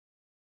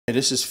Hey,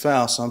 this is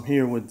Faust. I'm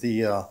here with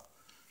the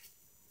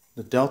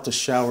Delta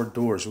shower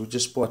doors. We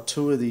just bought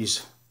two of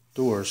these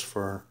doors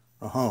for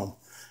a home,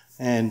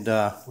 and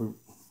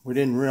we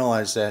didn't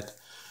realize that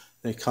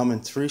they come in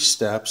three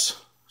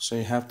steps. So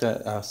you have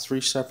to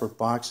three separate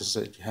boxes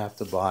that you have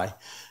to buy,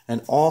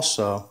 and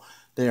also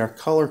they are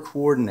color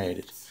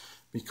coordinated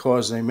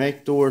because they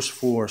make doors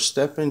for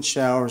step-in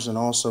showers and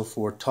also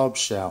for tub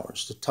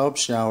showers. The tub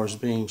showers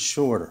being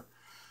shorter.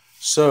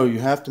 So you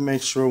have to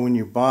make sure when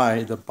you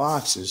buy the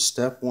boxes,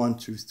 step 1,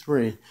 2,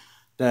 3,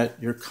 that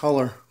you're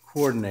color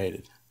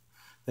coordinated.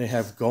 They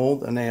have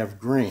gold and they have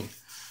green.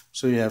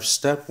 So you have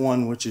step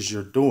 1, which is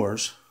your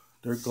doors.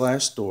 They're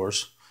glass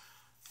doors.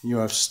 You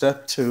have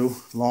step 2,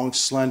 long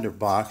slender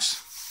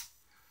box,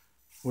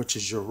 which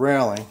is your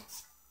railing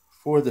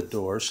for the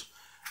doors.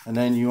 And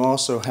then you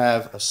also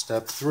have a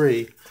step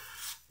 3,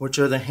 which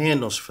are the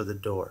handles for the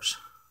doors.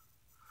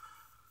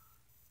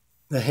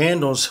 The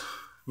handles,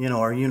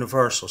 are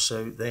universal,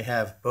 so they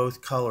have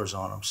both colors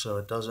on them, so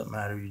it doesn't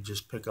matter. You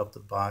just pick up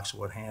the box,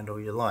 what handle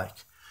you like.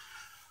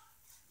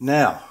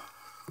 Now,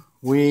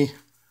 we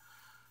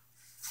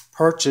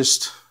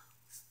purchased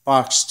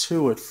box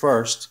 2 at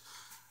first,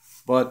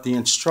 but the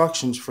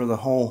instructions for the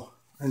whole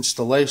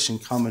installation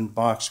come in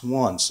box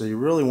 1, so you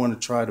really want to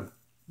try to,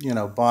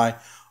 buy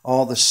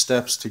all the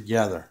steps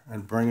together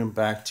and bring them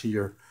back to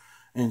your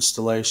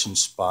installation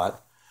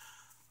spot.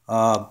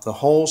 The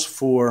holes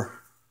for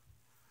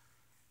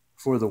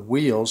the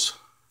wheels,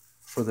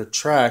 for the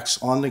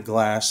tracks on the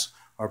glass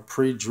are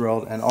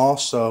pre-drilled, and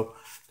also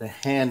the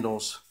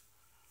handles,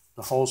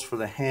 the holes for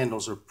the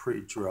handles are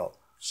pre-drilled,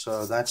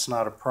 so that's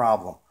not a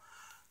problem.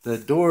 The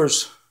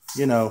doors,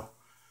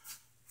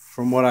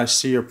 from what I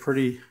see, are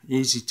pretty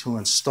easy to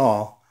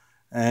install,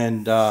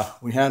 and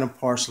we had them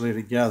partially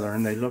together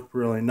and they look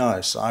really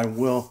nice. I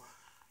will,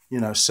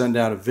 send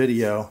out a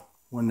video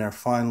when they're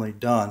finally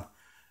done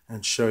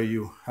and show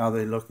you how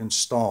they look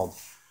installed.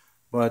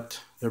 But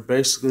they're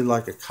basically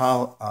like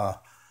a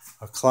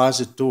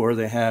closet door.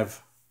 They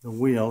have the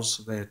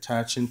wheels, they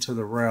attach into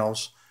the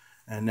rails,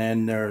 and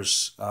then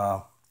there's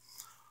a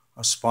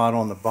spot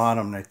on the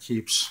bottom that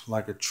keeps,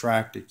 like a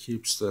track that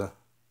keeps the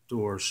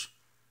doors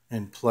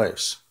in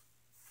place.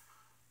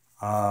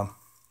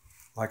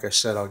 Like I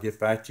said, I'll get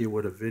back to you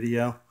with a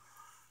video.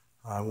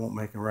 I won't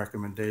make a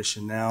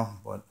recommendation now,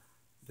 but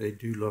they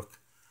do look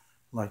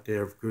like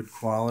they're of good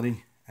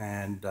quality,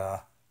 and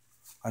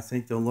I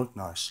think they'll look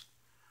nice.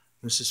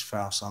 This is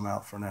Faust. I'm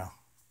out for now.